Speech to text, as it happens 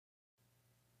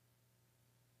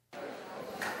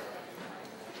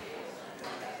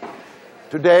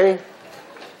Today,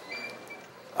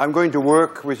 I'm going to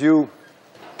work with you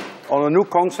on a new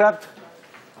concept,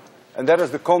 and that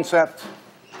is the concept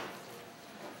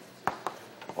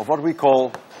of what we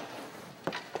call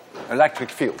electric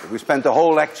field. We spent the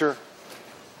whole lecture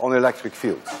on electric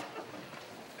fields.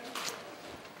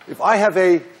 If I have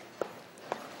a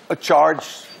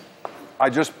charge, I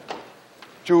just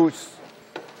choose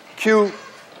Q,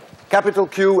 capital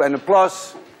Q and a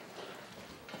plus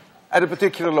at a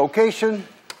particular location,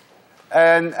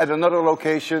 and at another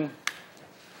location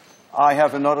I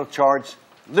have another charge,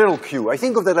 little q. I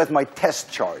think of that as my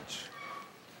test charge.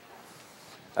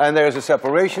 And there's a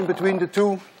separation between the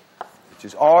two, which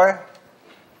is r.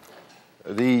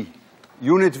 The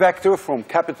unit vector from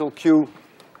capital Q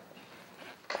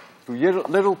to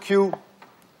little q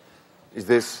is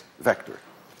this vector.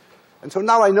 And so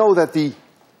now I know that the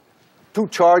two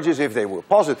charges, if they were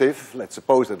positive, let's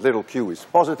suppose that little q is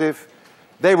positive,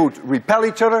 they would repel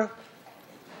each other.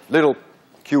 Little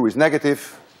q is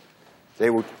negative, they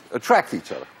would attract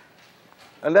each other.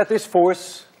 And let this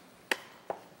force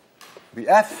be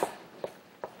F.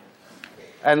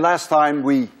 And last time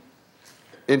we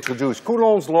introduced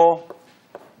Coulomb's law.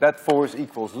 That force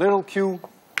equals little q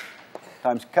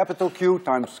times capital Q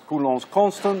times Coulomb's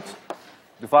constant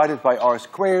divided by r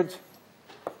squared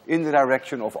in the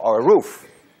direction of our roof.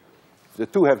 If the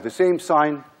two have the same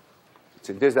sign, it's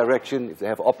in this direction. If they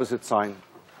have opposite sign,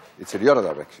 it's in the other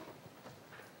direction.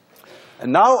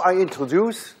 And now I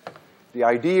introduce the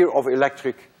idea of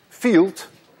electric field,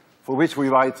 for which we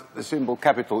write the symbol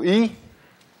capital E.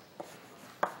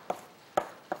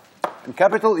 And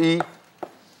capital E,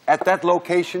 at that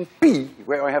location P,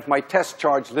 where I have my test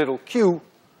charge little q,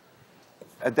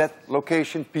 at that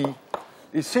location P,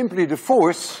 is simply the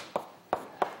force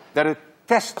that a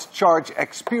test charge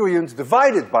experience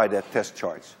divided by that test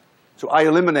charge. So I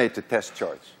eliminate the test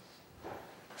charge.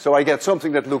 So I get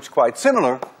something that looks quite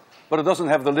similar, but it doesn't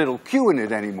have the little q in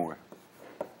it anymore.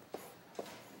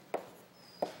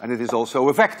 And it is also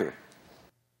a vector.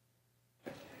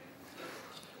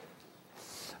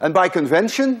 And by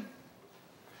convention,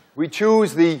 we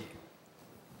choose the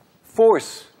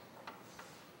force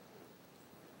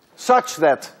such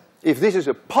that if this is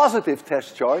a positive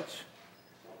test charge,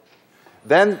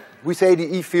 then we say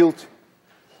the E field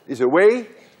is away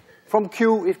from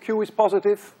Q if Q is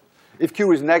positive. If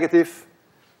Q is negative,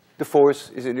 the force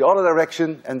is in the other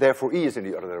direction, and therefore E is in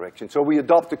the other direction. So we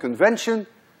adopt the convention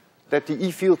that the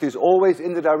E field is always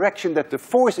in the direction that the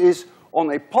force is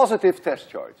on a positive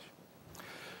test charge.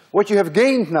 What you have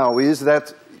gained now is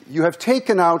that you have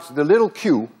taken out the little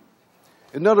q.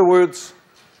 In other words,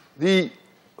 the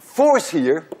force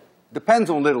here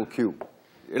depends on little q.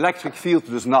 The electric field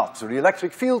does not. So the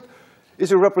electric field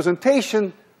is a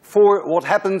representation for what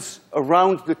happens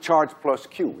around the charge plus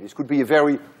q. This could be a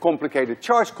very complicated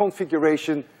charge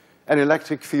configuration, and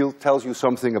electric field tells you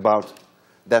something about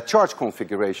that charge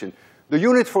configuration. The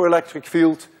unit for electric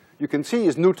field, you can see,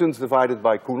 is newtons divided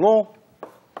by Coulomb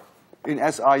in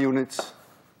SI units.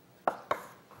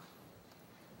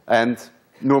 And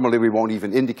normally we won't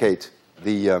even indicate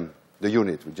the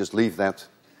unit. We just leave that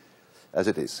as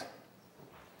it is.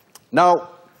 Now,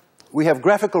 we have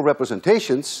graphical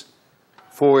representations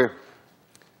for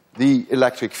the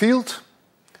electric field.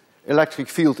 Electric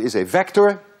field is a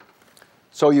vector,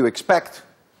 so you expect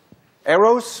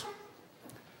arrows.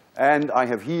 And I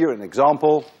have here an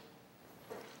example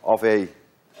of a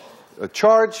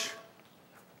charge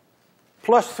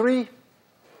 +3.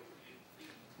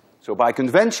 So by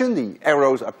convention, the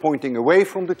arrows are pointing away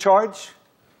from the charge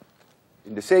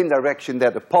in the same direction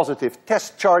that a positive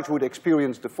test charge would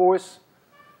experience the force.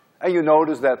 And you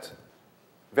notice that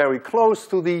very close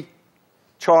to the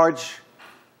charge,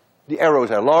 the arrows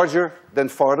are larger than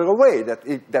farther away.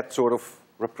 That sort of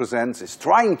represents, is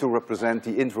trying to represent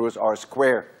the inverse R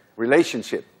square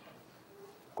relationship.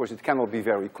 Of course, it cannot be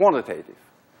very quantitative.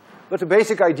 But the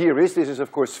basic idea is, this is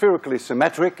of course spherically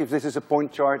symmetric if this is a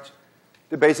point charge.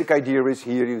 The basic idea is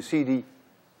here you see the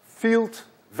field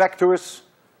vectors,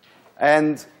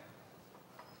 and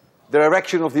the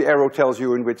direction of the arrow tells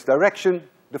you in which direction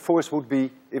the force would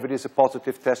be if it is a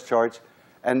positive test charge,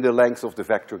 and the length of the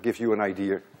vector gives you an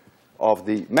idea of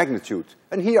the magnitude.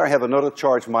 And here I have another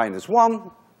charge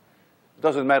 -1.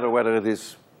 Doesn't matter whether it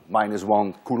is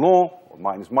 -1 Coulomb or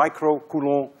minus micro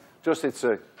Coulomb, just it's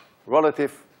a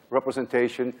relative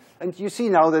representation. And you see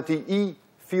now that the E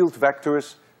field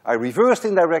vectors are reversed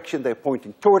in direction. They're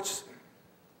pointing towards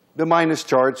the minus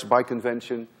charge by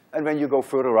convention. And when you go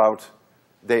further out,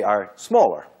 they are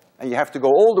smaller. And you have to go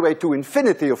all the way to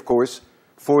infinity, of course,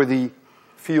 for the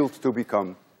field to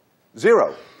become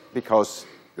 0, because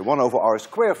the 1 over r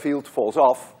square field falls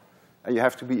off, and you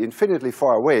have to be infinitely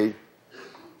far away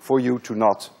for you to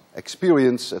not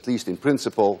experience, at least in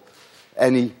principle,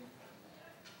 any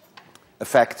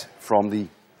effect from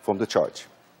the charge.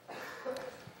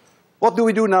 What do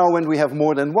we do now when we have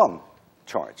more than one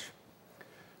charge?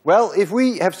 Well, if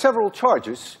we have several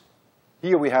charges,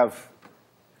 here we have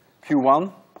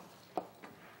Q1,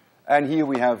 and here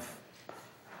we have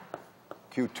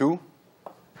Q2,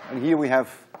 and here we have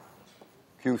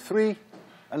Q3,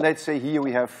 and let's say here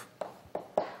we have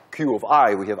Q of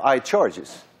I, we have I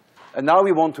charges. And now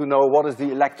we want to know what is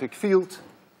the electric field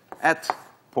at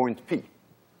point P.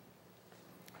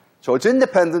 So it's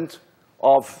independent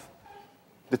of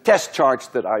the test charge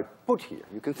that I put here.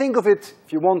 You can think of it,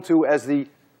 if you want to, as the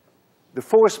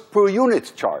force per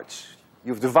unit charge.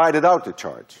 You've divided out the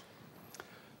charge.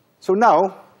 So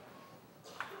now,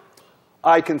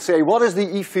 I can say, what is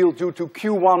the E field due to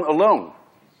Q1 alone?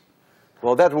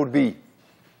 Well, that would be,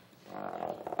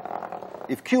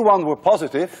 if Q1 were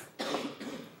positive,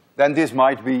 then this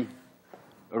might be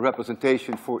a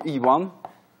representation for E1.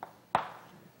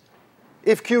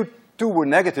 If Q2 were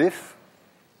negative,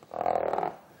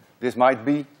 this might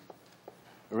be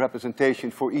a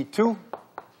representation for E2,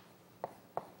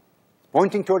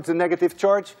 pointing towards the negative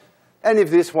charge. And if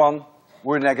this one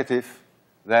were negative,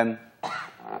 then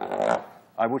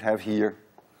I would have here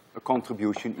a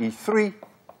contribution E3,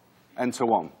 and so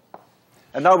on.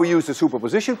 And now we use the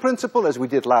superposition principle, as we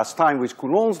did last time with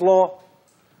Coulomb's law,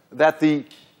 that the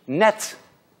net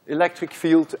electric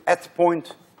field at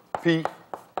point P,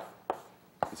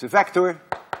 it's a vector,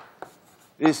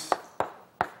 is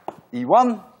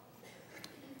E1,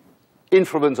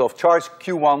 influence of charge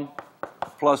Q1,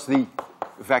 plus the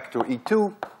vector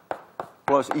E2,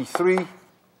 plus E3,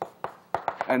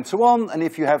 and so on. And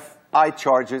if you have I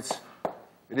charges,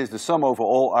 it is the sum over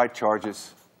all I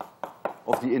charges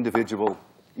of the individual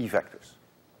E vectors.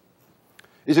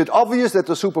 Is it obvious that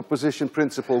the superposition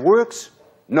principle works?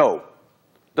 No.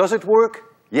 Does it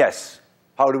work? Yes.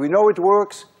 How do we know it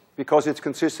works? Because it's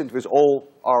consistent with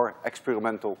all our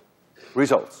experimental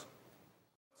results.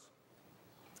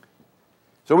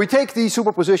 So we take the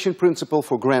superposition principle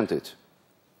for granted,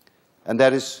 and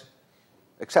that is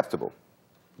acceptable,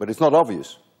 but it's not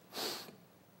obvious.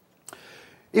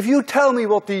 If you tell me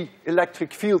what the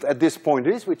electric field at this point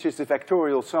is, which is the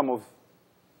vectorial sum of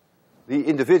the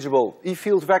individual E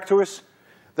field vectors,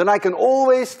 then I can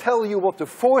always tell you what the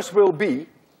force will be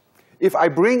if I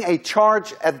bring a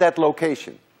charge at that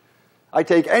location. I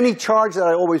take any charge that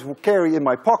I always carry in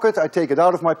my pocket, I take it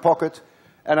out of my pocket,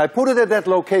 and I put it at that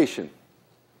location.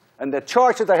 And the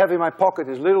charge that I have in my pocket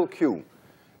is little q.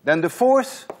 Then the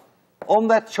force on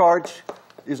that charge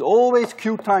is always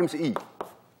q times E.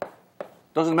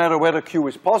 Doesn't matter whether q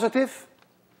is positive,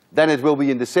 then it will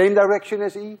be in the same direction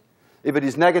as E. If it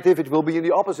is negative, it will be in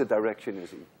the opposite direction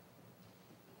as E.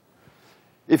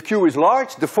 If q is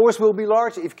large, the force will be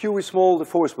large. If q is small, the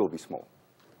force will be small.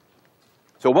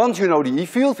 So once you know the E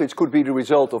field, which could be the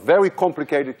result of very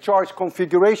complicated charge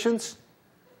configurations,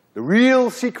 the real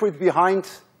secret behind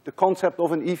the concept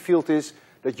of an E field is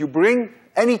that you bring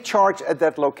any charge at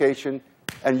that location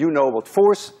and you know what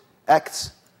force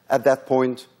acts at that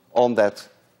point on that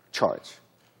charge.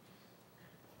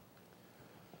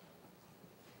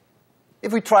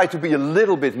 If we try to be a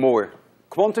little bit more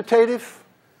quantitative,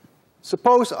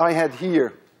 suppose I had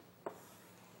here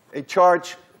a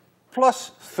charge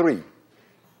 +3.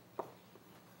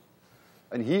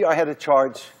 And here I had a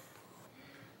charge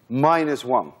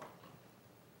 -1.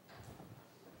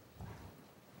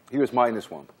 Here is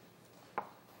 -1.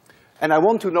 And I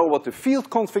want to know what the field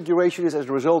configuration is as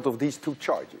a result of these two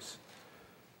charges.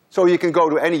 So you can go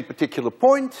to any particular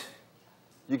point,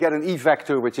 you get an E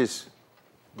vector which is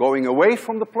going away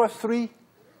from the +3,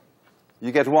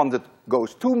 you get one that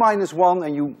goes to -1,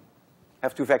 and you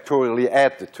have to vectorially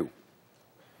add the two.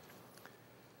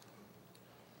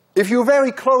 If you're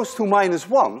very close to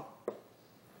 -1,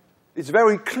 it's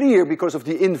very clear because of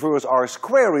the inverse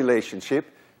R² relationship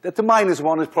that the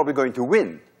 -1 is probably going to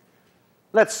win.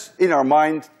 Let's, in our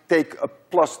mind, take a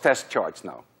plus test charge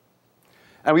now.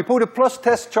 And we put a plus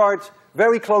test charge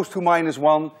very close to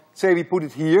 -1, say we put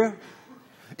it here.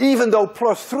 Even though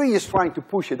 +3 is trying to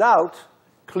push it out,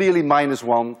 clearly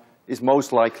 -1 is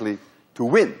most likely to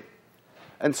win.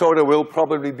 And so there will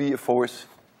probably be a force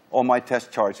on my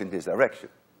test charge in this direction.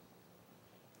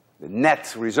 The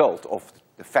net result of the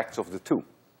effects of the two.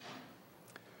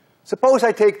 Suppose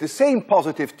I take the same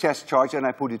positive test charge and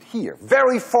I put it here,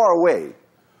 very far away,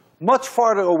 much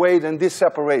farther away than this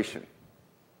separation.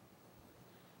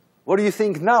 What do you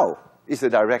think now is the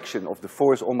direction of the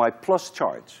force on my plus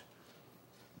charge?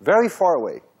 very far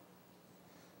away.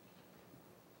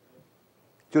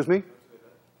 Excuse me?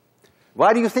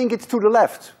 Why do you think it's to the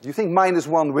left? Do you think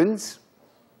 -1 wins?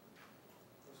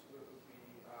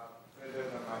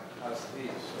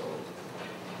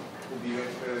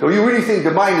 So you really think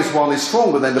the -1 is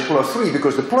stronger than the +3,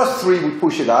 because the +3 would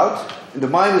push it out, and the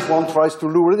 -1 tries to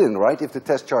lure it in, right, if the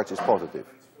test charge is positive.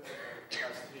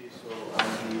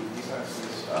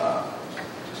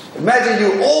 Imagine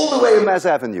you all the way in Mass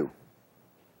Avenue.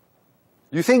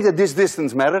 You think that this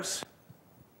distance matters?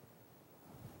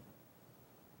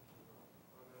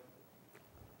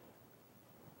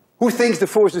 Who thinks the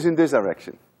force is in this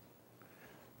direction?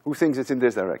 Who thinks it's in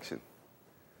this direction?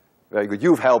 Very good,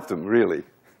 you've helped them, really.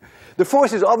 The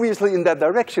force is obviously in that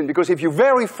direction, because if you're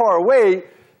very far away,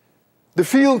 the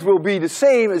field will be the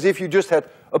same as if you just had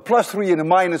a +3 and a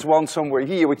 -1 somewhere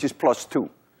here, which is +2.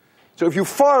 So if you're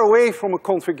far away from a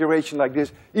configuration like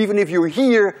this, even if you're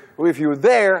here, or if you're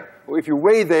there, or if you're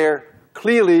way there,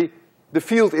 clearly the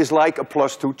field is like a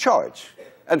 +2 charge,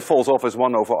 and falls off as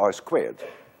 1/r².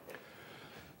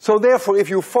 So therefore, if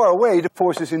you're far away, the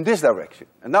force is in this direction.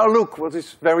 And now look, what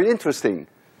is very interesting.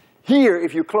 Here,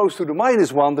 if you're close to the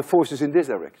 -1, the force is in this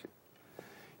direction.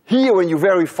 Here, when you're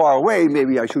very far away,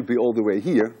 maybe I should be all the way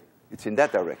here, it's in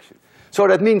that direction. So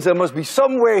that means there must be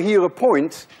somewhere here a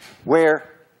point where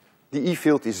the E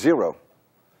field is 0.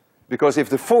 Because if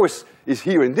the force is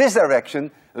here in this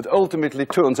direction, it ultimately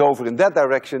turns over in that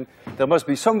direction, there must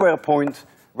be somewhere a point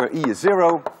where E is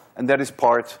 0, and that is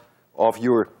part of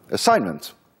your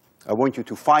assignment. I want you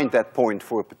to find that point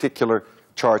for a particular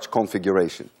charge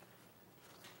configuration.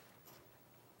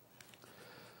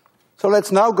 So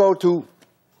let's now go to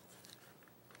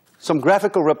some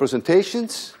graphical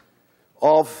representations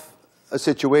of a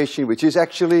situation which is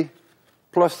actually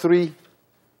 +3,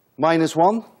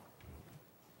 -1.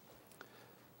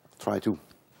 Try to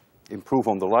improve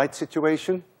on the light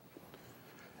situation.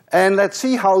 And let's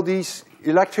see how these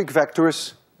electric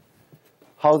vectors,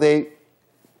 how they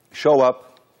show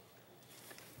up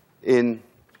in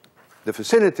the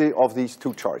vicinity of these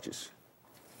two charges.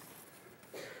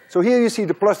 So here you see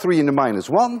the +3 and the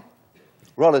 -1,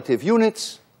 relative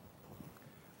units.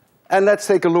 And let's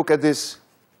take a look at this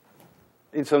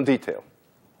in some detail.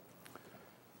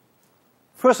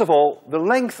 First of all, the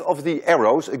length of the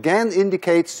arrows again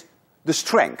indicates the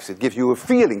strength. It gives you a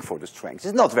feeling for the strength.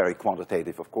 It's not very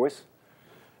quantitative, of course.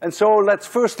 And so let's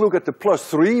first look at the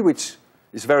 +3, which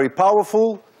is very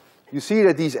powerful. You see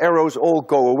that these arrows all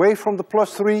go away from the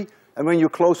 +3, and when you're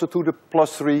closer to the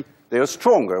 +3, they are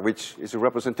stronger, which is a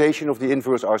representation of the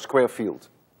inverse R² field.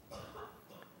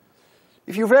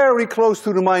 If you're very close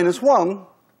to the -1,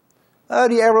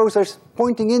 the arrows are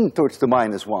pointing in towards the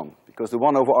 -1, because the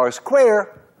 1/r²,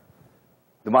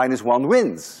 the -1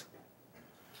 wins.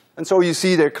 And so you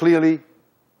see they're clearly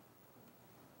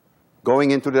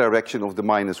going into the direction of the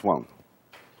 -1.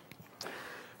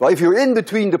 Well, if you're in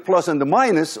between the plus and the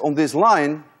minus on this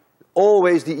line,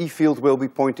 always the E field will be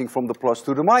pointing from the plus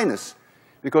to the minus,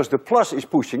 because the plus is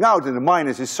pushing out and the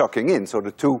minus is sucking in, so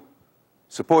the two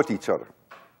support each other.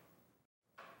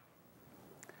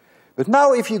 But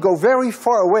now if you go very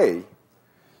far away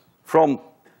from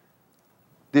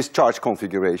this charge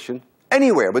configuration,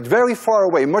 anywhere, but very far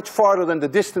away, much farther than the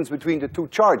distance between the two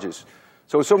charges,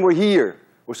 so somewhere here,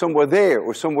 or somewhere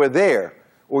there,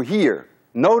 or here,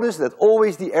 notice that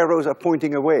always the arrows are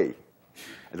pointing away.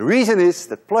 And the reason is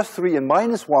that +3 and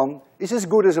 -1 is as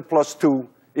good as a +2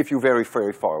 if you're very,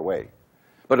 very far away.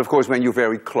 But of course, when you're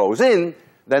very close in,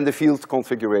 then the field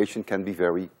configuration can be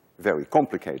very, very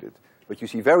complicated. But you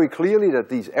see very clearly that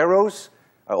these arrows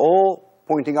are all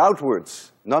pointing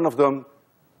outwards. None of them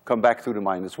come back to the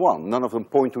 -1. None of them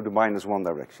point to the -1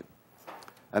 direction.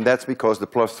 And that's because the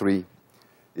 +3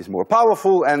 is more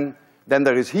powerful, and then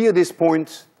there is here this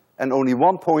point, and only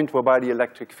one point whereby the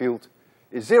electric field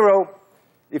is 0.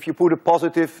 If you put a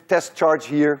positive test charge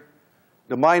here,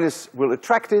 the minus will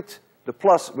attract it, the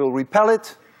plus will repel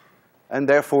it, and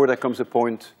therefore there comes a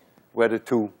point where the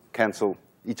two cancel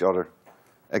each other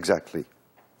exactly.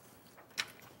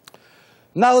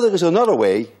 Now there is another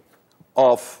way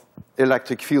of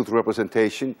electric field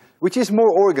representation which is more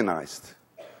organized,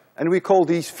 and we call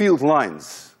these field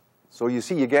lines. So you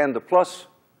see again the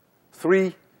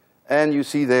 +3, and you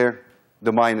see there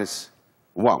the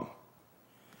 -1.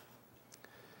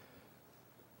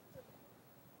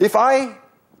 If I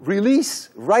release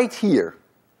right here,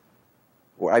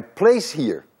 or I place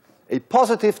here, a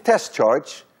positive test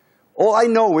charge, all I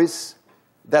know is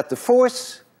that the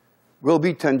force will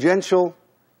be tangential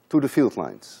to the field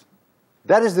lines.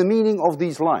 That is the meaning of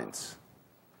these lines.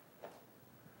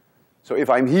 So if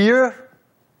I'm here,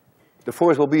 the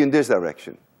force will be in this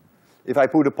direction. if I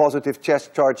put a positive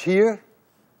charge here,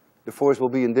 the force will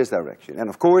be in this direction. And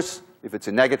of course, if it's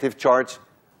a negative charge,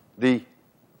 the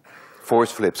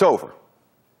force flips over.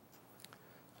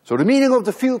 So the meaning of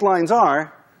the field lines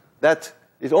are that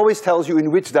it always tells you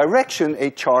in which direction a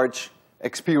charge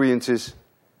experiences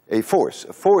a force.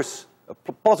 A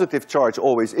positive charge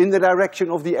always in the direction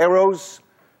of the arrows,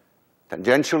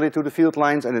 tangentially to the field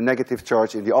lines, and a negative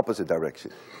charge in the opposite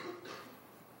direction.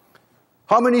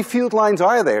 How many field lines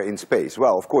are there in space?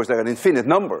 Well, of course, there are an infinite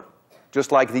number.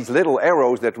 Just like these little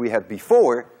arrows that we had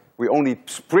before, we only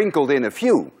sprinkled in a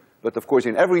few. But of course,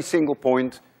 in every single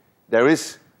point, there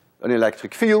is an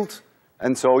electric field,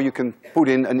 and so you can put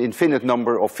in an infinite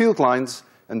number of field lines,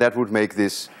 and that would make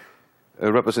this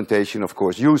representation, of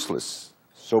course, useless.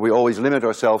 So we always limit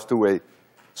ourselves to a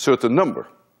certain number.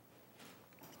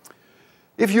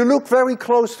 If you look very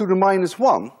close to the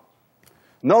 -1,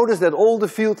 notice that all the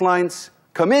field lines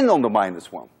come in on the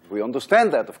 -1. We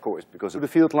understand that, of course, because the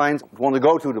field lines want to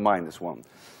go to the -1.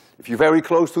 If you're very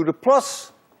close to the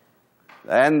plus,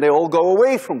 then they all go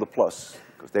away from the plus,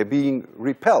 because they're being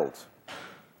repelled.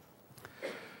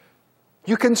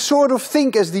 You can sort of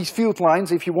think as these field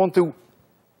lines, if you want to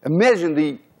imagine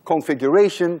the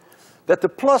configuration, that the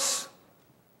plus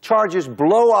charges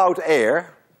blow out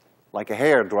air, like a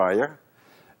hair dryer,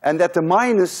 and that the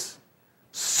minus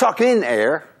suck in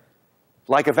air,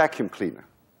 like a vacuum cleaner.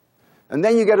 And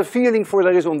then you get a feeling for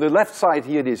there is on the left side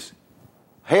here this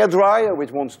hair dryer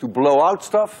which wants to blow out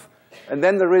stuff, and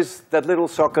then there is that little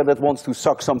sucker that wants to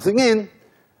suck something in,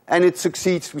 and it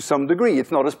succeeds to some degree.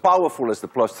 It's not as powerful as the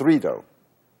 +3 though.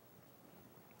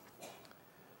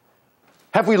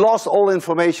 Have we lost all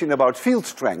information about field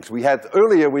strength? We had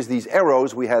earlier with these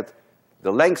arrows, we had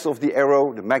the length of the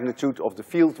arrow, the magnitude of the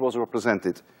field was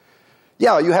represented.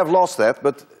 Yeah, you have lost that,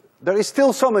 but there is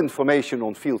still some information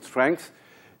on field strength.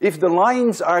 If the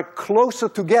lines are closer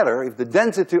together, if the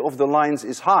density of the lines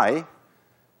is high,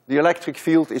 the electric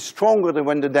field is stronger than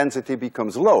when the density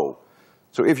becomes low.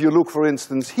 So if you look, for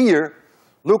instance, here,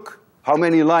 look how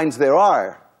many lines there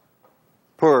are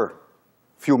per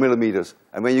few millimeters.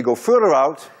 And when you go further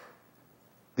out,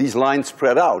 these lines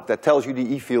spread out. That tells you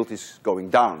the E field is going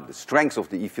down. The strength of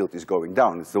the E field is going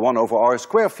down. It's the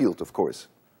 1/r² field, of course.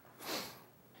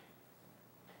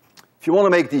 If you want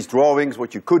to make these drawings,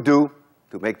 what you could do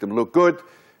to make them look good,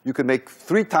 you can make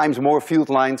 3 times more field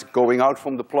lines going out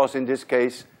from the plus in this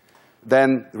case,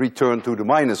 than return to the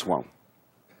 -1.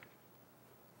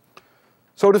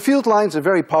 So the field lines are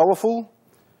very powerful,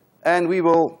 and we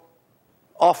will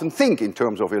often think in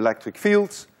terms of electric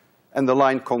fields and the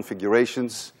line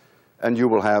configurations, and you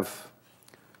will have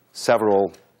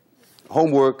several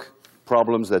homework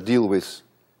problems that deal with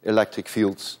electric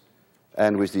fields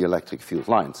and with the electric field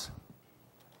lines.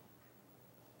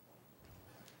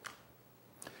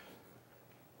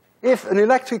 If an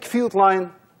electric field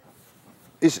line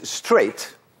is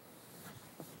straight,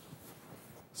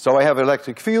 so I have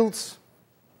electric fields,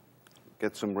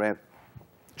 get some red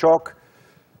chalk.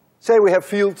 Say we have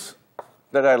fields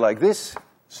that are like this,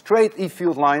 straight E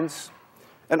field lines,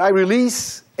 and I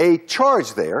release a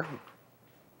charge there,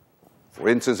 for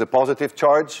instance a positive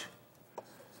charge,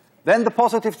 then the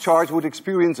positive charge would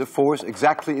experience a force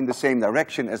exactly in the same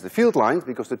direction as the field lines,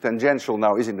 because the tangential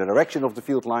now is in the direction of the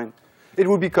field line. It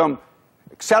would become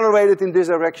accelerated in this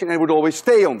direction and it would always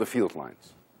stay on the field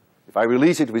lines. If I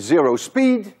release it with 0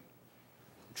 speed, it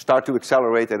would start to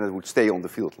accelerate and it would stay on the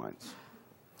field lines.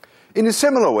 In a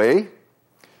similar way,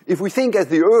 if we think as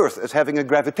the Earth as having a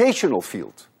gravitational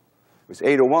field, with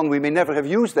 801 we may never have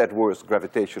used that word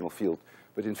gravitational field,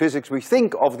 but in physics we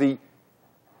think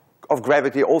of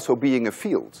gravity also being a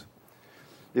field.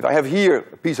 If I have here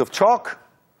a piece of chalk,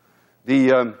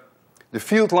 the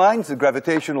field lines, the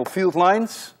gravitational field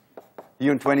lines,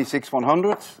 here in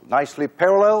 26/100, nicely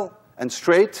parallel and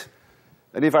straight,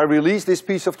 and if I release this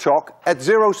piece of chalk at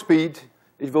 0 speed,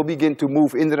 it will begin to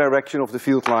move in the direction of the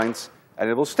field lines, and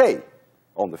it will stay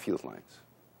on the field lines.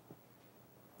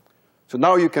 So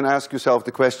now you can ask yourself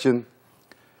the question,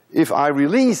 if I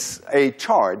release a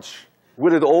charge,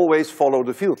 will it always follow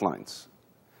the field lines?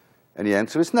 And the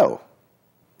answer is no.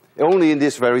 Only in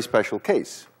this very special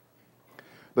case.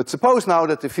 But suppose now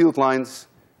that the field lines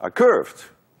are curved.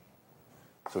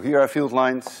 So here are field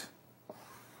lines,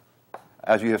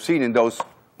 as you have seen in those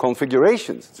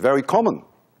configurations. It's very common.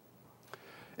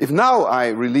 If now I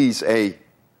release a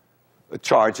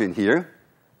charge in here,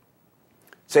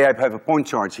 say I have a point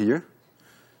charge here,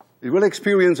 it will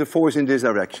experience a force in this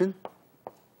direction.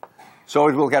 So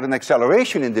it will get an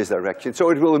acceleration in this direction,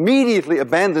 so it will immediately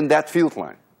abandon that field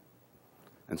line.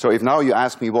 And so if now you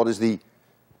ask me what is the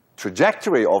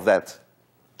trajectory of that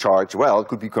charge, well, it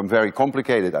could become very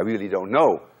complicated. I really don't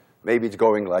know. Maybe it's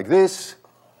going like this.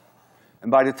 And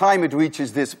by the time it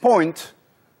reaches this point,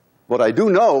 what I do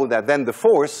know that then the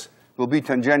force will be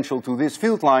tangential to this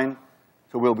field line,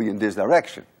 so will be in this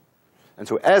direction. And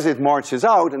so as it marches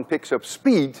out and picks up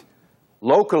speed,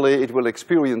 locally it will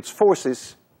experience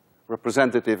forces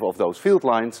representative of those field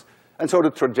lines, and so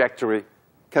the trajectory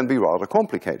can be rather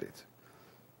complicated.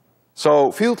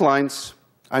 So field lines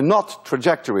are not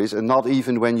trajectories, and not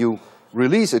even when you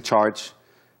release a charge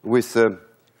with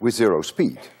zero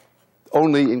speed.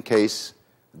 Only in case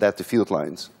that the field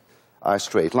lines are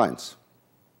straight lines.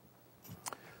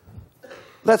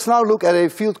 Let's now look at a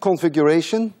field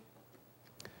configuration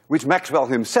which Maxwell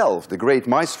himself, the great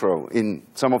maestro, in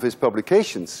some of his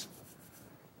publications,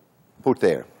 put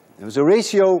there. It was a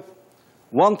ratio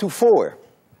 1 to 4.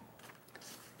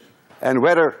 And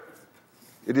whether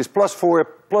it is +4,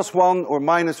 +1, or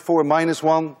 -4,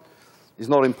 -1 is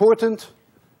not important,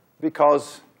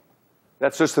 because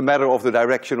that's just a matter of the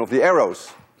direction of the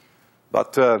arrows.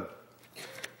 But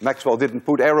Maxwell didn't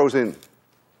put arrows in.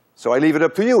 So I leave it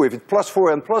up to you. If it's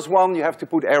 +4 and +1, you have to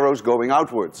put arrows going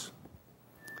outwards.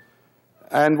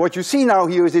 And what you see now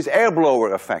here is this air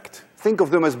blower effect. Think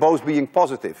of them as both being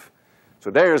positive. So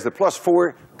there's the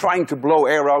 +4 trying to blow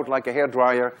air out like a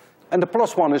hairdryer, and the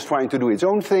 +1 is trying to do its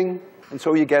own thing, and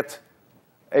so you get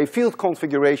a field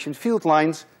configuration, field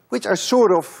lines, which are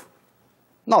sort of,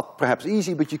 not perhaps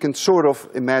easy, but you can sort of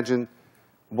imagine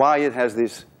why it has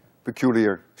this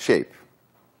peculiar shape.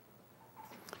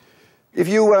 If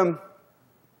you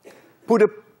put a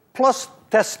plus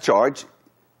test charge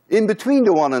in between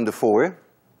the 1 and the 4,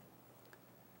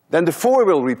 then the 4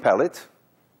 will repel it,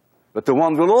 but the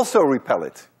 1 will also repel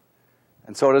it.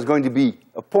 And so there's going to be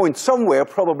a point somewhere,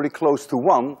 probably close to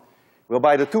 1,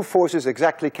 whereby the two forces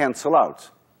exactly cancel out.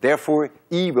 Therefore,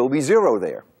 E will be 0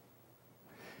 there.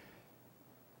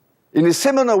 In a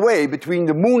similar way, between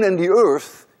the moon and the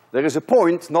Earth, there is a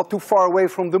point not too far away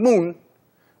from the moon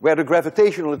where the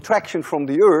gravitational attraction from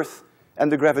the Earth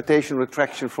and the gravitational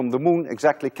attraction from the moon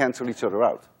exactly cancel each other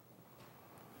out.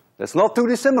 That's not too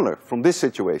dissimilar from this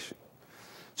situation.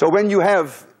 So when you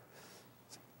have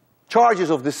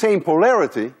charges of the same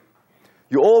polarity,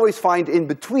 you always find in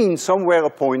between somewhere a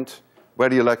point where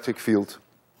the electric field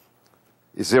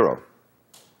is 0.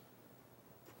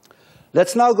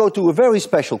 Let's now go to a very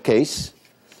special case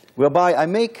whereby I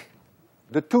make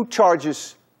the two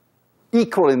charges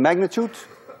equal in magnitude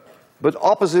but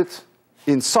opposite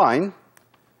in sign,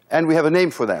 and we have a name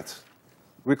for that.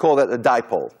 We call that a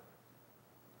dipole.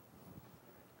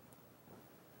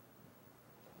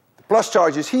 The plus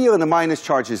charge is here and the minus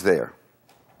charge is there.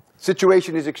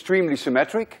 Situation is extremely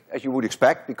symmetric, as you would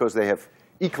expect, because they have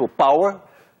equal power.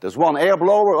 There's one air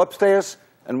blower upstairs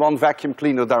and one vacuum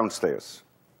cleaner downstairs.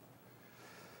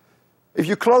 If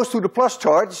you're close to the plus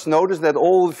charge, notice that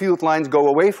all the field lines go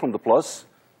away from the plus.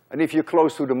 And if you're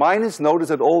close to the minus, notice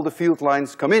that all the field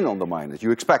lines come in on the minus.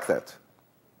 You expect that.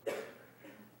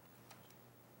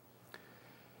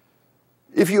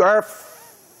 If you are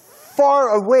far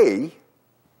away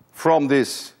from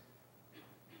this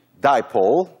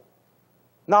dipole,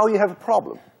 now you have a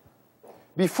problem.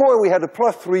 Before we had a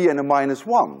 +3 and a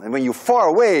 -1, and when you're far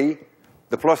away,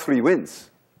 the +3 wins.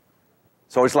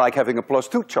 So it's like having a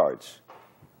 +2 charge.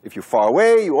 If you're far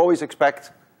away, you always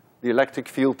expect the electric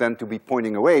field then to be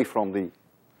pointing away from the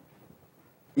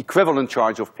equivalent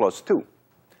charge of +2.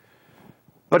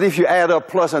 But if you add up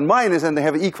plus and minus and they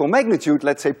have equal magnitude,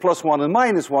 let's say +1 and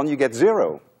 -1, you get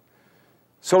 0.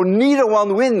 So neither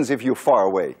one wins if you're far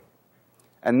away.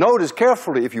 And notice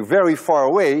carefully, if you're very far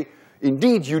away,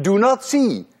 indeed you do not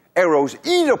see arrows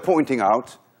either pointing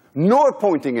out nor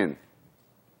pointing in.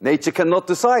 Nature cannot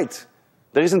decide.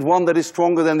 There isn't one that is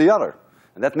stronger than the other.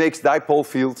 And that makes dipole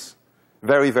fields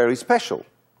very, very special.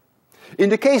 In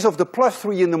the case of the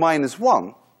 +3 and the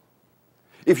 -1,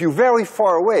 if you're very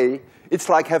far away, it's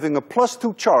like having a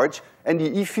 +2 charge, and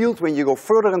the E field, when you go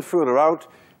further and further out,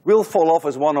 will fall off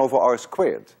as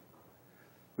 1/r².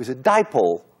 With a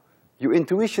dipole, your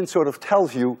intuition sort of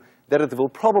tells you that it will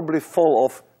probably fall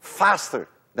off faster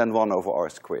than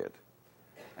 1/r².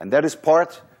 And that is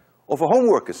part of a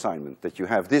homework assignment that you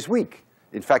have this week.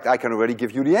 In fact, I can already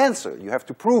give you the answer. You have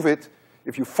to prove it.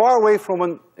 If you're far away from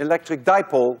an electric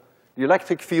dipole, the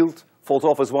electric field falls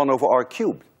off as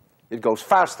 1/r³. It goes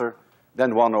faster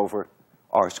than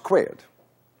 1/r².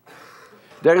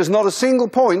 There is not a single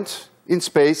point in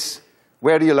space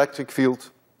where the electric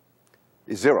field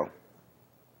is 0.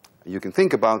 You can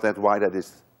think about that, why that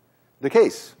is the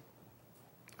case.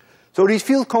 So these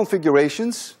field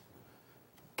configurations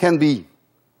can be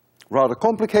rather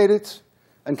complicated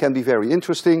and can be very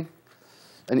interesting.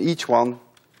 and each one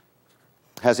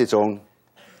has its own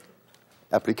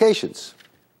applications.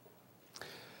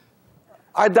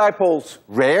 Are dipoles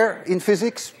rare in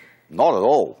physics? Not at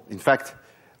all. In fact,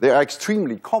 they are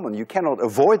extremely common. You cannot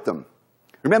avoid them.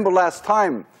 Remember last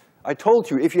time I told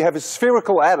you if you have a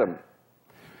spherical atom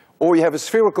or you have a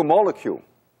spherical molecule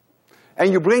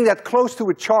and you bring that close to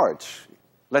a charge,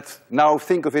 let's now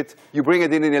think of it, you bring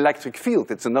it in an electric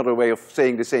field. It's another way of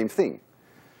saying the same thing.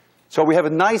 So we have a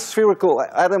nice spherical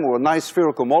atom or a nice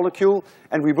spherical molecule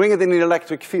and we bring it in an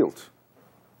electric field.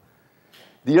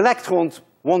 The electrons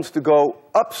want to go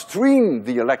upstream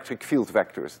the electric field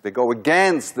vectors. They go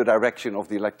against the direction of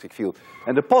the electric field.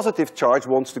 And the positive charge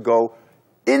wants to go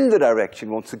in the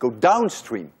direction, wants to go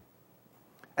downstream.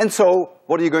 And so,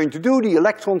 what are you going to do? The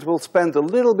electrons will spend a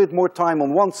little bit more time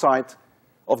on one side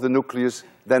of the nucleus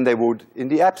than they would in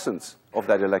the absence of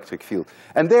that electric field.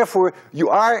 And therefore, you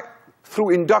are,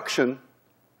 through induction,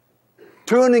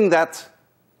 turning that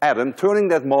atom, turning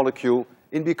that molecule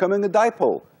in becoming a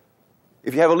dipole.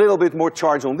 If you have a little bit more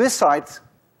charge on this side,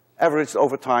 averaged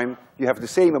over time, you have the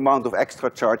same amount of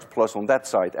extra charge plus on that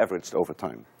side, averaged over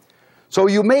time. So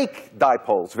you make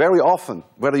dipoles very often,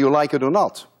 whether you like it or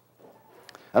not.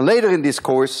 And later in this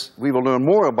course, we will learn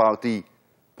more about the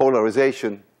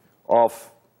polarization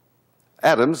of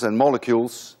atoms and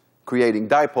molecules creating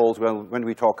dipoles when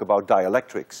we talk about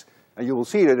dielectrics. And you will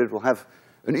see that it will have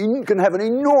can have an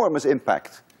enormous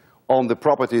impact on the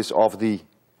properties of the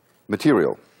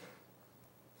material.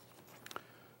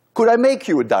 Could I make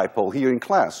you a dipole here in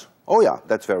class? Oh yeah,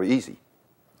 that's very easy.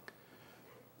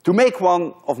 To make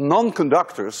one of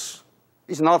non-conductors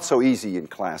is not so easy in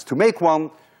class. To make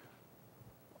one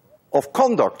of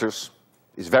conductors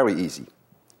is very easy.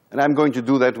 And I'm going to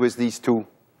do that with these two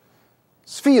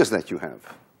spheres that you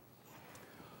have.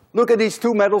 Look at these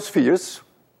two metal spheres.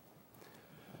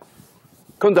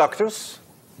 Conductors,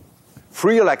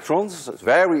 free electrons, it's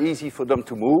very easy for them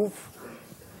to move.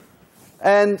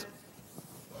 And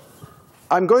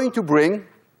I'm going to bring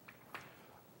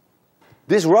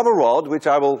this rubber rod, which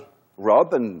I will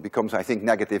rub and becomes, I think,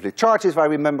 negatively charged, if I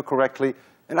remember correctly,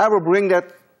 and I will bring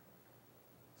that,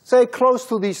 say, close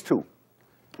to these two,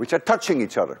 which are touching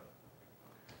each other.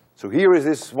 So here is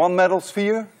this one metal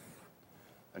sphere,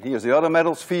 and here's the other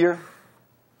metal sphere,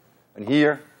 and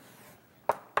here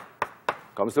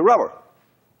comes the rubber,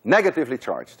 negatively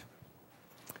charged.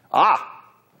 Ah,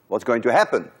 what's going to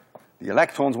happen? The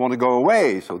electrons want to go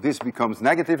away, so this becomes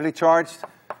negatively charged,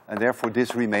 and therefore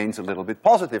this remains a little bit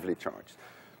positively charged.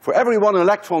 For every one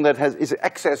electron that is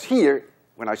excess here,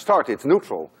 when I start it's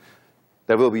neutral,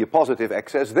 there will be a positive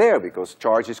excess there because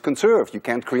charge is conserved. You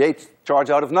can't create charge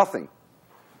out of nothing.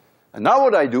 And now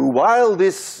what I do, while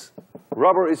this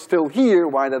rubber is still here,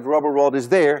 while that rubber rod is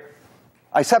there,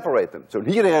 I separate them. So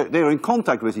here they're in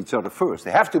contact with each other first.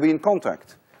 They have to be in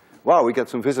contact. Wow, we got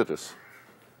some visitors.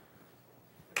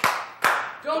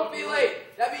 Don't be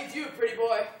late. That means you, pretty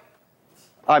boy.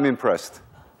 I'm impressed.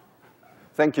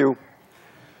 Thank you.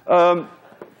 So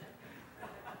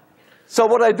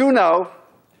what I do now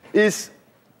is,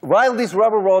 while this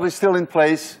rubber rod is still in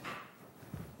place,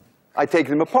 I take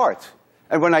them apart.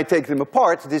 And when I take them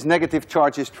apart, this negative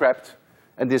charge is trapped,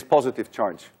 and this positive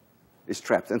charge is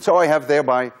trapped. And so I have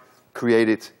thereby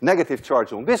created negative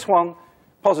charge on this one,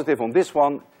 positive on this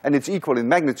one, and it's equal in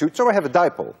magnitude, so I have a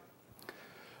dipole.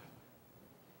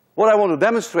 What I want to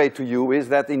demonstrate to you is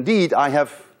that indeed I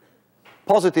have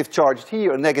positive charged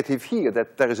here and negative here,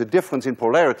 that there is a difference in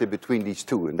polarity between these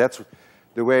two, and that's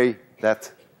the way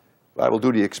that I will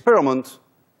do the experiment.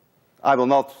 I will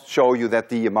not show you that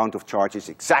the amount of charge is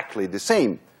exactly the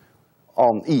same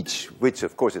on each, which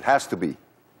of course it has to be.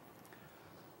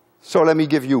 So let me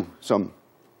give you some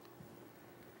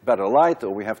better light,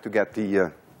 or we have to get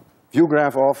the view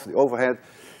graph off, the overhead.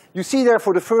 You see there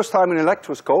for the first time an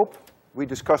electroscope. We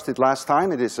discussed it last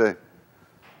time. It is a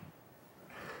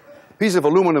piece of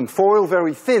aluminum foil,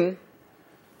 very thin,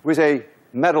 with a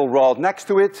metal rod next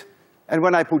to it. And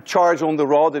when I put charge on the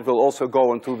rod, it will also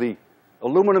go onto the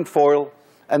aluminum foil,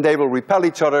 and they will repel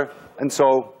each other, and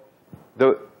so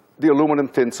the aluminum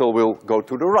tinsel will go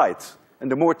to the right.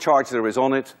 And the more charge there is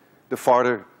on it, the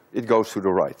farther it goes to the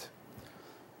right.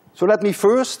 So let me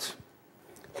first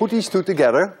put these two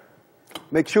together,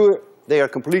 make sure they are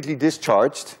completely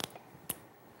discharged.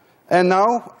 And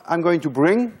now I'm going to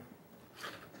bring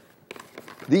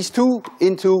these two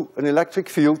into an electric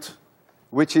field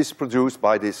which is produced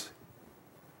by this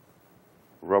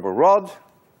rubber rod.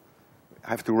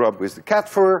 I have to rub with the cat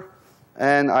fur,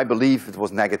 and I believe it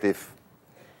was negative.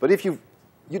 But if you'd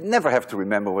never have to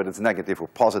remember whether it's negative or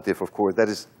positive, of course. That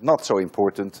is not so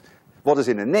important. What is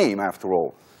in a name, after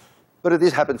all? but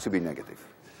this happens to be negative.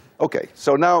 Okay,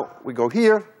 so now we go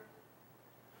here.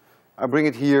 I bring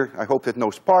it here. I hope that no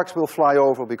sparks will fly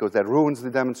over because that ruins the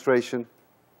demonstration.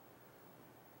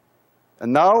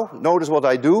 And now, notice what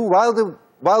I do. While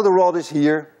the rod is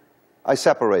here, I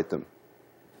separate them.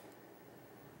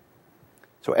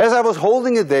 So as I was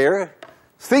holding it there,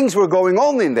 things were going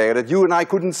on in there that you and I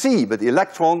couldn't see, but the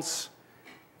electrons,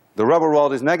 the rubber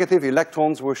rod is negative,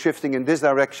 electrons were shifting in this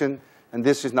direction, and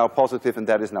this is now positive and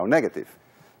that is now negative.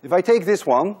 If I take this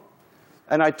one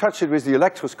and I touch it with the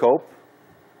electroscope,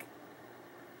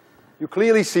 you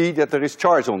clearly see that there is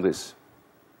charge on this.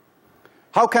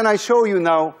 How can I show you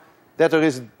now that there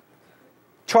is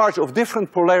charge of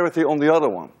different polarity on the other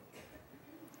one?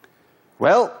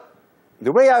 Well,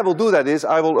 the way I will do that is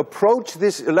I will approach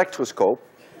this electroscope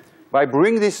by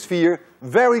bringing this sphere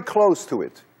very close to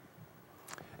it.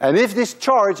 And if this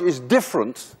charge is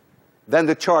different than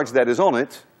the charge that is on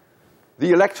it,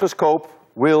 the electroscope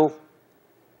will,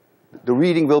 the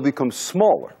reading will become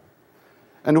smaller.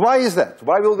 And why is that?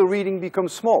 Why will the reading become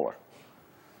smaller?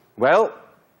 Well,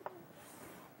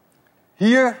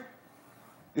 here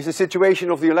is the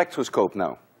situation of the electroscope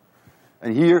now.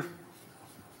 And here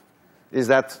is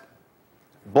that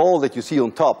ball that you see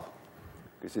on top.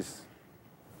 This is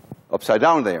upside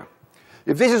down there.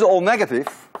 If this is all negative,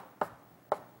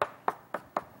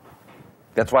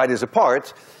 that's why it is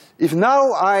apart. If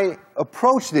now I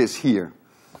approach this here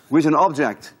with an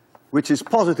object which is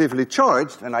positively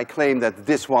charged, and I claim that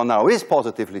this one now is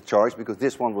positively charged because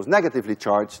this one was negatively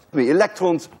charged. The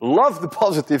electrons love the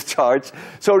positive charge,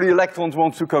 so the electrons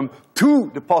want to come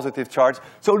to the positive charge,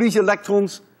 so these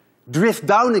electrons drift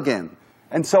down again.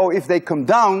 And so if they come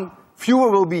down,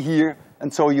 fewer will be here,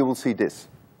 and so you will see this.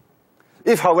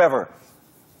 If, however,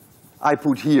 I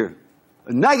put here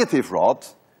a negative rod,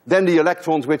 then the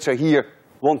electrons which are here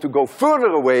want to go further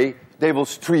away, they will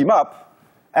stream up,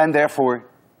 and therefore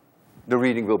the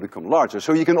reading will become larger.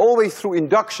 So you can always, through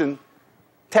induction,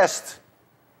 test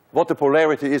what the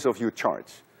polarity is of your charge.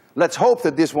 Let's hope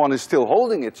that this one is still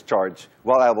holding its charge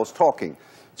while I was talking.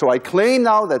 So I claim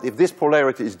now that if this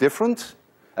polarity is different,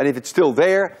 and if it's still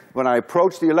there, when I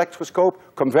approach the electroscope,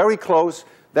 come very close,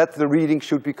 that the reading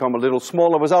should become a little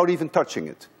smaller without even touching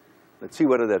it. Let's see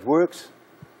whether that works.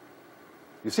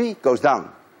 You see, it goes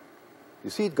down. You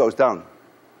see, it goes down.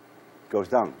 It goes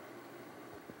down.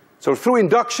 So through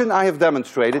induction, I have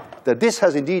demonstrated that this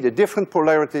has indeed a different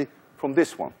polarity from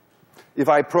this one. If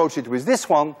I approach it with this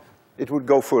one, it would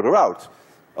go further out,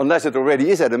 unless it already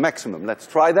is at a maximum. Let's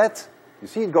try that. You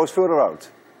see, it goes further out.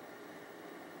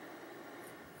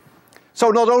 So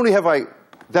not only have I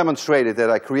demonstrated that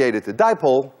I created a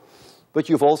dipole, but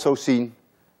you've also seen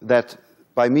that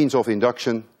by means of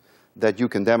induction that you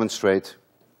can demonstrate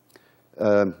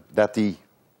that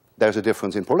there's a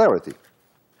difference in polarity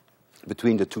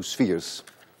between the two spheres.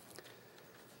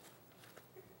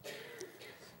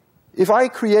 If I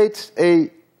create a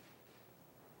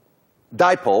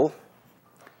dipole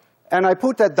and I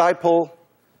put that dipole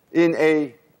in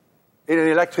an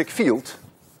electric field,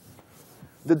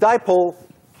 the dipole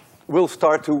will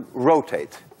start to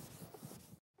rotate.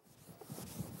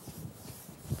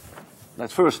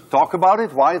 Let's first talk about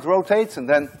it, why it rotates, and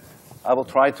then I will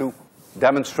try to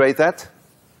demonstrate that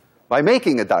by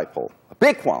making a dipole. A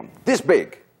big one, this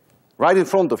big, right in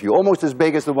front of you, almost as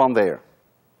big as the one there.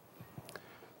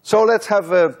 So let's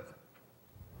have an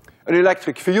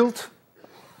electric field,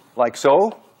 like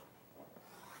so.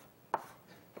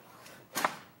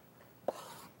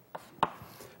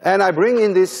 And I bring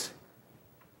in this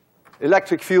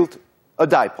electric field a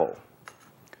dipole,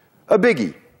 a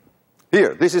biggie.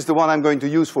 Here, this is the one I'm going to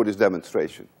use for this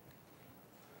demonstration.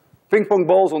 Ping pong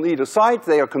balls on either side,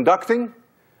 they are conducting,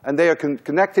 and they are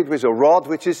connected with a rod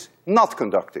which is not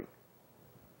conducting.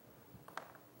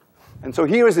 And so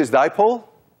here is this dipole.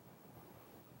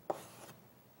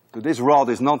 So this rod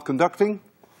is not conducting,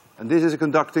 and this is a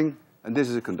conducting, and this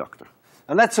is a conductor.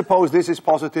 And let's suppose this is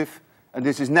positive, and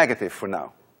this is negative for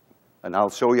now. And I'll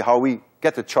show you how we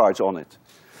get the charge on it.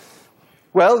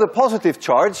 Well, the positive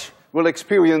charge will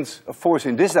experience a force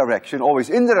in this direction, always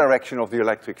in the direction of the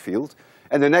electric field,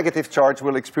 and the negative charge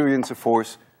will experience a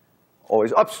force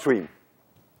always upstream.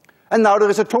 And now there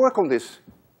is a torque on this.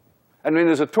 And when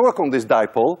there's a torque on this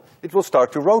dipole, it will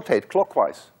start to rotate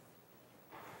clockwise.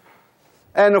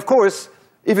 And of course,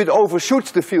 if it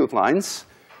overshoots the field lines,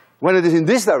 when it is in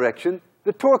this direction,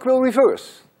 the torque will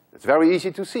reverse. It's very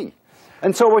easy to see.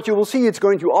 And so what you will see, it's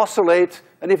going to oscillate,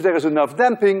 and if there is enough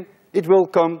damping, it will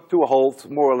come to a halt,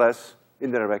 more or less,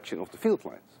 in the direction of the field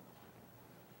lines.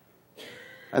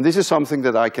 And this is something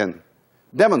that I can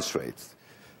demonstrate.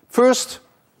 First,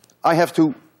 I have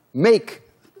to make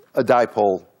a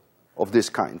dipole of this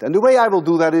kind. And the way I will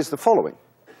do that is the following.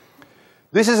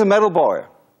 This is a metal bar.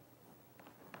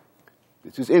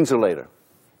 This is insulator.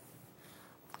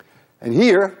 And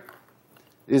here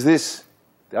is this,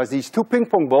 there's these two ping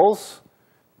pong balls.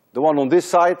 The one on this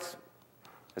side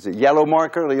has a yellow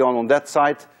marker, the one on that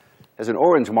side has an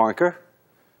orange marker.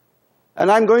 And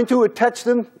I'm going to attach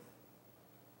them,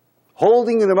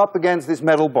 holding them up against this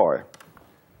metal bar.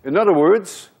 In other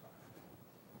words,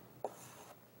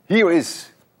 here is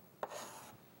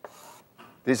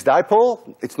this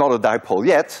dipole. It's not a dipole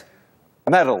yet.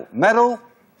 Metal, metal,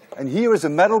 and here is a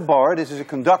metal bar. This is a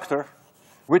conductor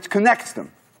which connects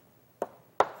them.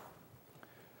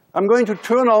 I'm going to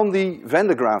turn on the Van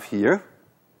de Graaff here,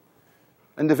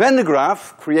 and the Van de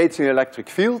Graaff creates an electric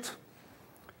field.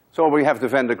 So we have the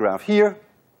Van de Graaff here,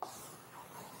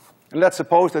 and let's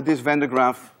suppose that this Van de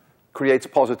Graaff creates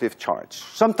positive charge.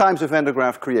 Sometimes the Van de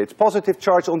Graaff creates positive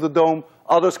charge on the dome,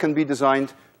 others can be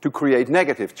designed to create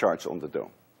negative charge on the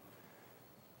dome.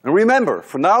 And remember,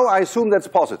 for now I assume that's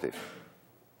positive.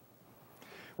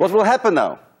 What will happen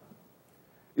now?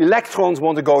 Electrons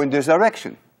want to go in this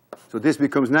direction. So this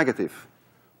becomes negative.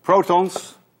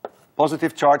 Protons,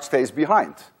 positive charge stays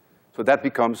behind. So that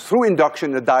becomes, through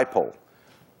induction, a dipole.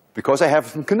 Because I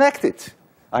have them connected.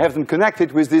 I have them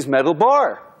connected with this metal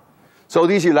bar. So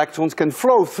these electrons can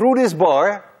flow through this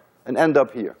bar and end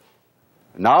up here.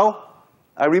 Now,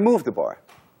 I remove the bar.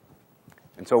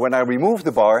 And so when I remove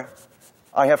the bar,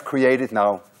 I have created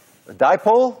now a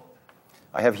dipole.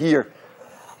 I have here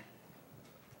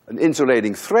an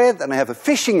insulating thread, and I have a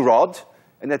fishing rod,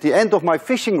 and at the end of my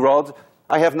fishing rod,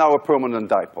 I have now a permanent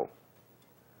dipole.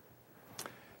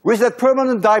 With that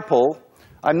permanent dipole,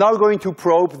 I'm now going to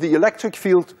probe the electric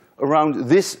field around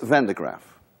this Van de Graaff.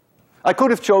 I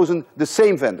could have chosen the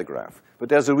same Van de Graaff, but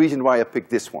there's a reason why I picked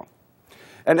this one.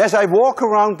 And as I walk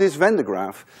around this Van de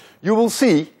Graaff, you will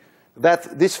see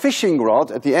that this fishing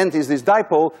rod, at the end is this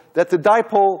dipole, that the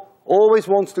dipole always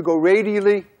wants to go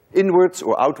radially inwards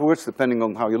or outwards, depending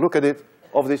on how you look at it,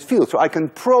 of this field. So I can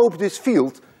probe this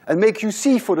field and make you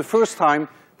see for the first time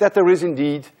that there is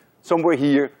indeed, somewhere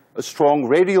here, a strong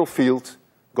radial field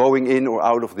going in or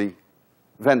out of the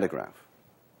Van de Graaff.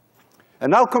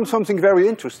 And now comes something very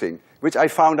interesting, which I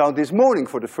found out this morning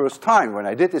for the first time when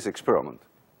I did this experiment.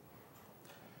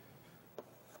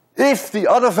 If the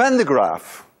other Van de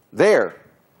Graaff, there,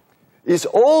 is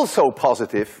also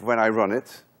positive when I run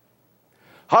it,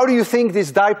 how do you think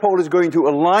this dipole is going to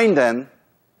align then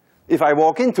if I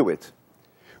walk into it?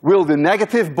 Will the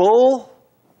negative ball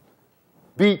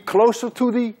be closer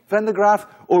to the Van de Graaff,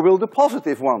 or will the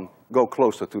positive one go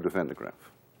closer to the Van de Graaff?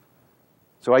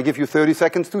 So I give you 30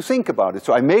 seconds to think about it.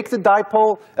 So I make the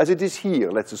dipole as it is here.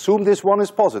 Let's assume this one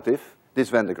is positive, this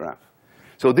Van de Graaff.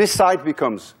 So this side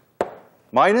becomes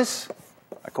minus,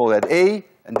 I call that A,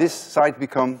 and this side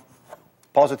becomes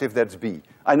positive, that's B.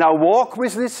 I now walk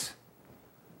with this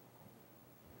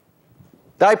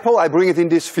dipole, I bring it in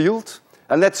this field,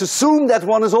 and let's assume that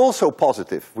one is also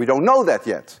positive. We don't know that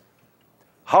yet.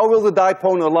 How will the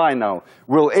dipole align now?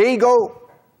 Will A go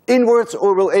inwards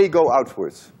or will A go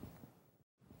outwards?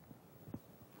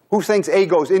 Who thinks A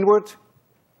goes inward?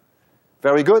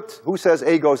 Very good. Who says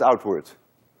A goes outward?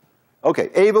 Okay,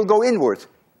 A will go inward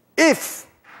if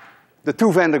the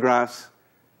two Van de Graaffs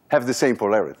have the same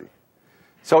polarity.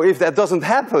 So if that doesn't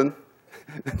happen,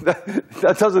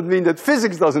 that doesn't mean that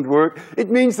physics doesn't work. It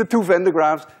means the two Van de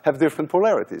Graaffs have different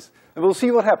polarities. And we'll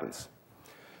see what happens.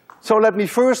 So let me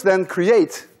first then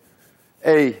create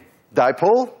a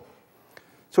dipole.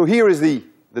 So here is the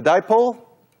dipole.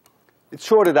 It's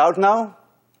shorted out now.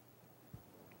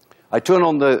 I turn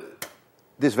on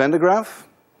this Van de Graaff.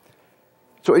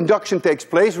 So induction takes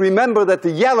place. Remember that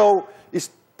the yellow is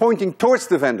pointing towards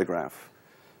the Van de Graaff,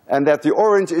 and that the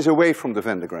orange is away from the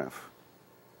Van de Graaff.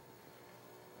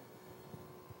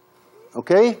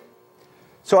 Okay?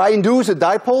 So I induce a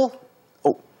dipole.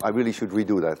 Oh, I really should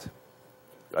redo that.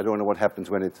 I don't know what happens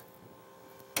when it...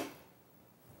 I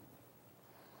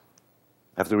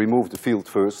have to remove the field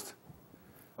first.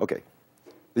 Okay.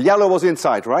 The yellow was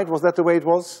inside, right? Was that the way it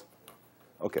was?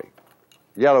 Okay.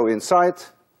 Yellow inside.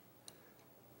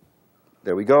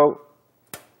 There we go.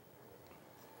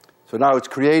 So now it's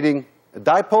creating a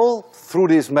dipole through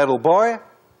this metal bar.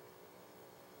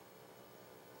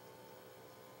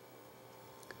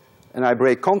 And I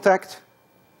break contact,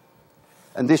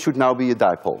 and this should now be a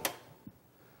dipole.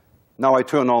 Now I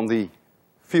turn on the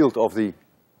field of the...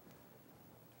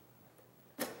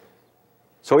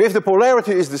 So if the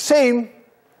polarity is the same,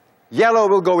 yellow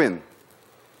will go in.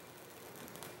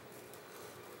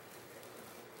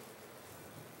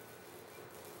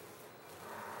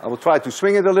 I will try to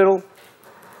swing it a little.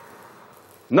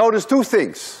 Notice two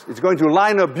things. It's going to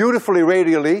line up beautifully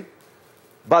radially,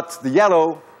 but the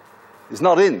yellow is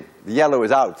not in. The yellow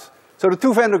is out. So the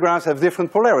two Van de Graafs have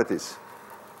different polarities.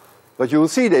 But you will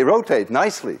see they rotate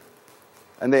nicely.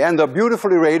 And they end up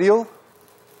beautifully radial.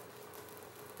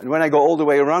 And when I go all the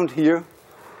way around here,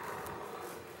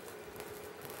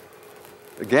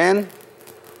 again,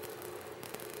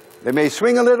 they may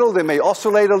swing a little, they may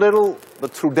oscillate a little,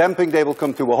 but through damping they will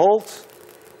come to a halt.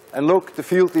 And look, the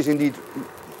field is indeed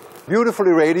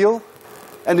beautifully radial,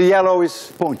 and the yellow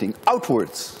is pointing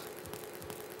outwards.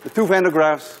 The two Van de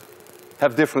Graafs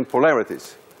have different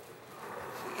polarities.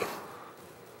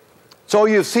 So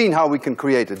you've seen how we can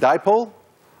create a dipole,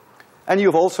 and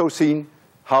you've also seen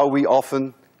how we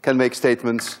often can make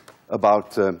statements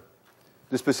about the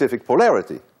specific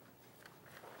polarity.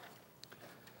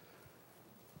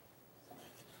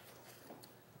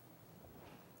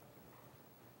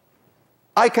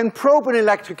 I can probe an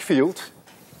electric field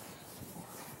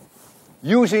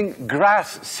using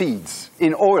grass seeds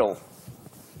in oil.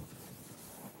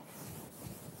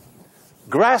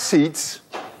 Grass seeds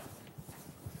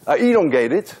are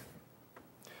elongated,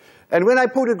 and when I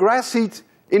put a grass seed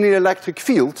in an electric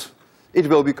field, it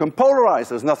will become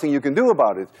polarized. There's nothing you can do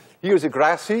about it. Here's a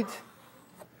grass seed,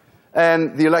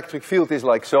 and the electric field is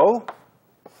like so.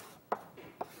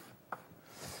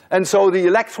 And so the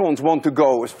electrons want to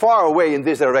go as far away in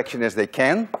this direction as they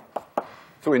can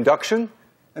through induction,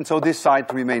 and so this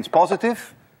side remains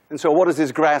positive. And so what is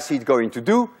this grass seed going to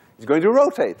do? It's going to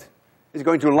rotate. It's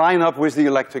going to line up with the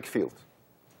electric field.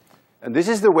 And this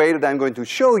is the way that I'm going to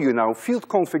show you now field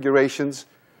configurations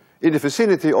in the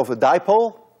vicinity of a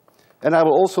dipole, and I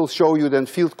will also show you then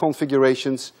field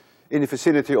configurations in the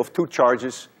vicinity of two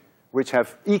charges which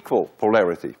have equal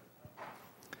polarity.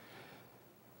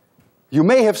 You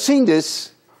may have seen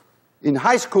this in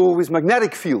high school with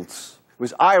magnetic fields,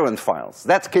 with iron files.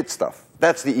 That's kid stuff.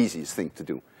 That's the easiest thing to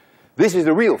do. This is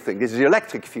the real thing. This is the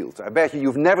electric field. I bet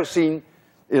you've never seen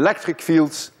electric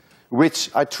fields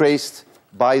which are traced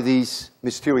by these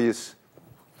mysterious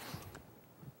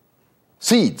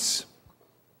seeds.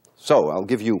 So I'll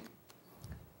give you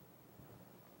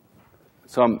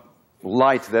some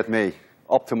light that may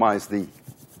optimize the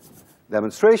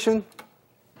demonstration.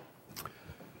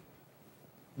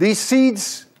 These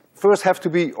seeds first have to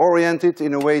be oriented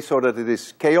in a way so that it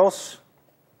is chaos.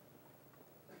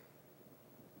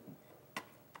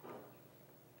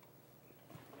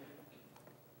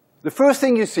 The first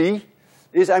thing you see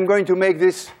is I'm going to make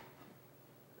this,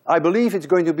 I believe it's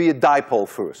going to be a dipole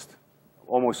first,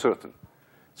 almost certain.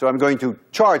 So I'm going to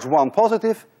charge one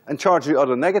positive and charge the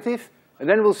other negative, and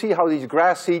then we'll see how these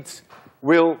grass seeds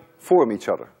will form each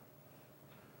other.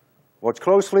 Watch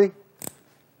closely.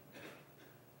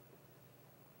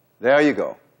 There you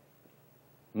go.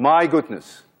 My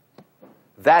goodness.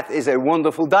 That is a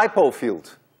wonderful dipole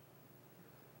field.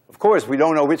 Of course, we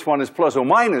don't know which one is plus or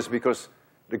minus because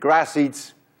the grass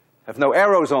seeds have no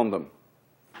arrows on them.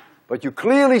 But you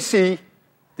clearly see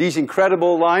these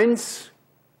incredible lines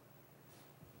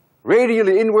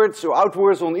radially inwards or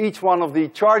outwards on each one of the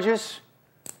charges,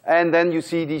 and then you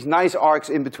see these nice arcs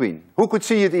in between. Who could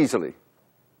see it easily?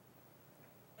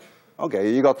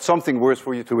 Okay, you got something worse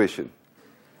for your tuition.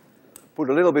 Put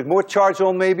a little bit more charge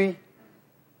on maybe.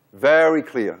 Very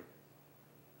clear.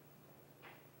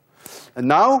 And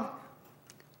now,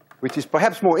 which is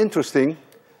perhaps more interesting,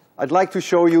 I'd like to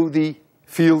show you the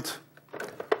field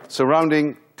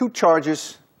surrounding two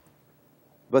charges,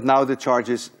 but now the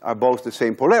charges are both the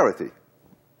same polarity.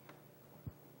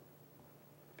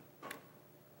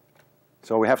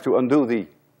 So we have to undo the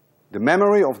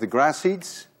memory of the grass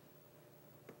seeds.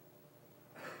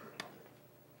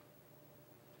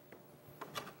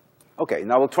 Okay,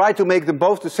 now we'll try to make them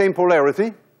both the same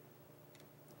polarity.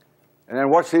 And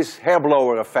then watch this hair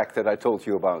blower effect that I told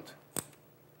you about.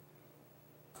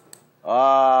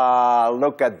 Ah,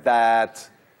 look at that.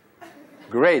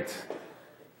 Great.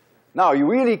 Now you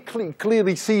really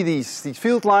clearly see these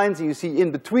field lines, and you see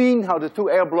in between how the two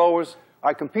air blowers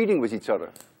are competing with each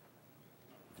other.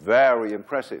 Very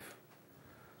impressive.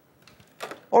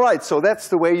 All right, so that's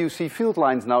the way you see field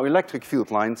lines now, electric field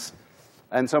lines.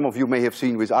 And some of you may have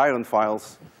seen with iron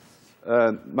files,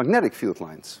 magnetic field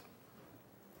lines.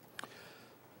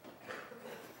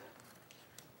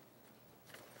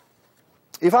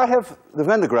 If I have the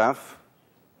Van de Graaf,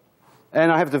 and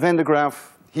I have the Van de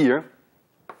Graaf here,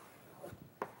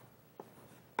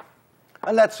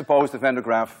 and let's suppose the Van de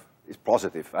Graaf is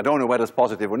positive. I don't know whether it's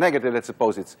positive or negative. Let's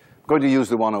suppose it's going to use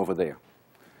the one over there.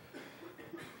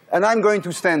 And I'm going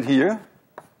to stand here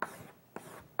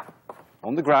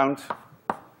on the ground,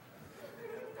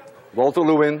 Walter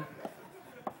Lewin,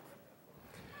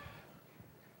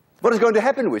 what is going to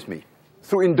happen with me?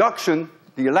 Through induction,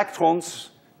 the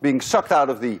electrons being sucked out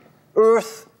of the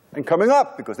earth and coming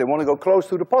up because they want to go close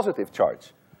to the positive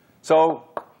charge. So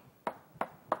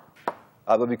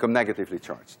I will become negatively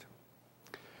charged.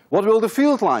 What will the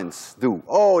field lines do?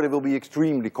 Oh, they will be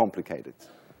extremely complicated.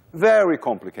 Very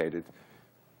complicated.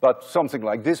 But something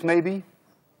like this maybe.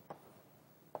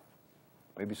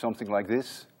 Maybe something like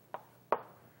this.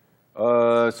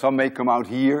 Some may come out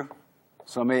here.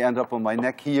 Some may end up on my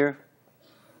neck here.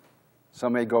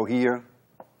 Some may go here.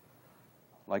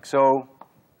 Like so.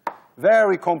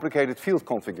 Very complicated field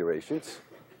configurations.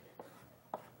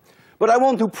 But I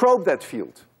want to probe that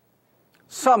field.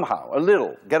 Somehow, a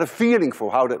little, get a feeling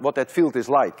for what that field is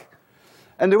like.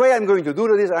 And the way I'm going to do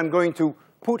that is I'm going to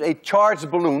put a charged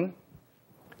balloon.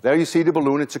 There you see the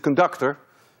balloon, it's a conductor.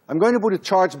 I'm going to put a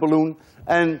charged balloon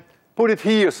and put it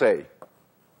here, say.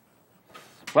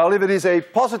 Well, if it is a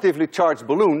positively charged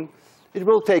balloon, it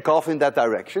will take off in that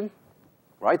direction,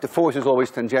 right? The force is always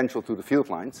tangential to the field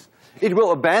lines. It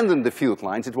will abandon the field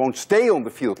lines, it won't stay on the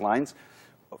field lines.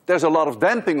 There's a lot of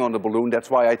damping on the balloon, that's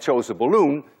why I chose a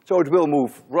balloon, so it will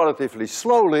move relatively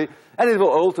slowly, and it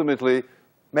will ultimately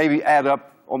maybe add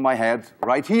up on my head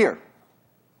right here.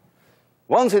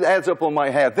 Once it adds up on my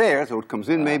head there, so it comes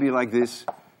in maybe like this,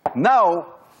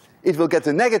 now it will get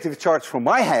the negative charge from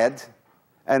my head,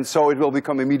 and so it will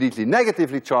become immediately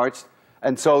negatively charged,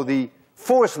 and so the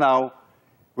force now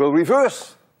will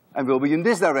reverse and will be in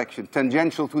this direction,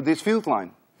 tangential to this field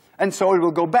line. And so it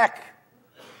will go back.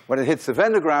 When it hits the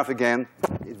Van de Graaff again,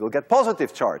 it will get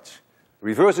positive charge.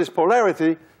 Reverses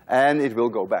polarity, and it will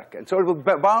go back. And so it will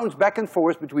bounce back and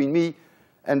forth between me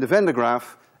and the Van de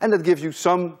Graaff, and that gives you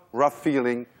some rough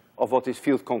feeling of what this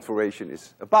field configuration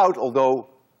is about, although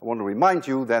I want to remind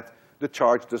you that the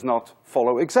charge does not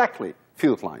follow exactly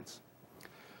field lines.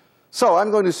 So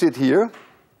I'm going to sit here,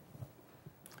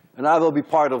 and I will be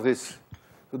part of this.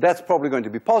 So that's probably going to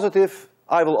be positive.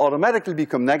 I will automatically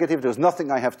become negative. There's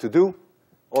nothing I have to do.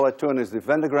 All I turn is the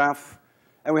Van de Graaff,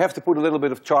 and we have to put a little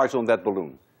bit of charge on that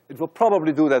balloon. It will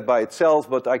probably do that by itself,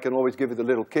 but I can always give it a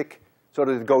little kick so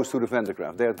that it goes to the Van de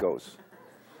Graaff. There it goes.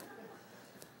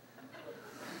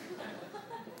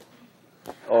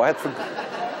 Oh, I had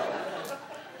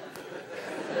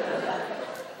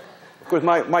Of course,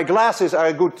 my glasses are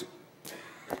a good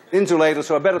insulator,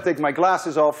 so I better take my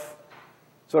glasses off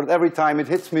so that every time it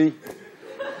hits me,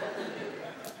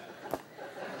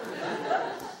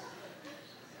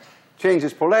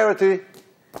 changes polarity.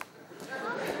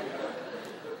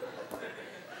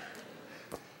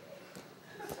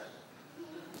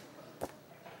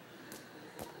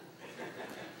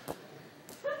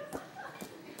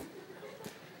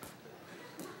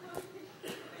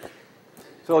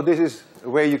 So this is a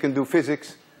way you can do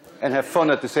physics and have fun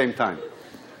at the same time.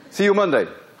 See you Monday.